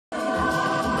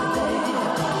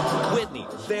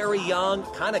very young,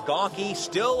 kind of gawky,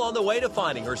 still on the way to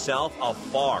finding herself, a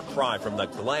far cry from the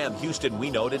glam Houston we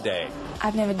know today.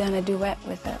 I've never done a duet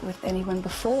with anyone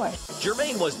before.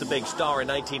 Jermaine was the big star in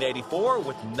 1984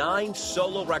 with 9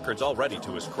 solo records already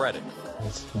to his credit.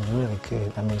 It's really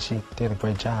good. I mean, she did a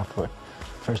great job for it.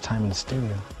 First time in the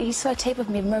studio. He saw a tape of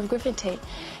me, a Merv Griffin tape,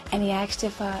 and he asked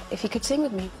if he could sing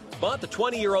with me. But the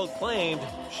 20-year-old claimed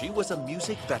she was a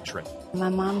music veteran. My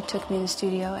mom took me in the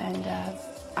studio, and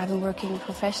I've been working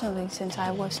professionally since I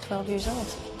was 12 years old.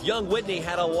 Young Whitney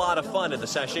had a lot of fun in the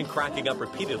session, cracking up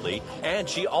repeatedly, and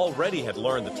she already had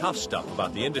learned the tough stuff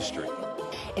about the industry.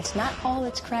 It's not all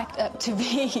it's cracked up to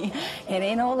be. It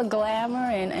ain't all the glamour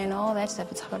and all that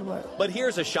stuff. It's hard work. But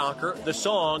here's a shocker. The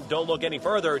song, Don't Look Any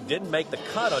Further, didn't make the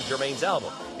cut on Jermaine's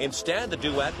album. Instead, the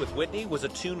duet with Whitney was a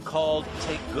tune called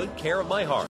Take Good Care of My Heart.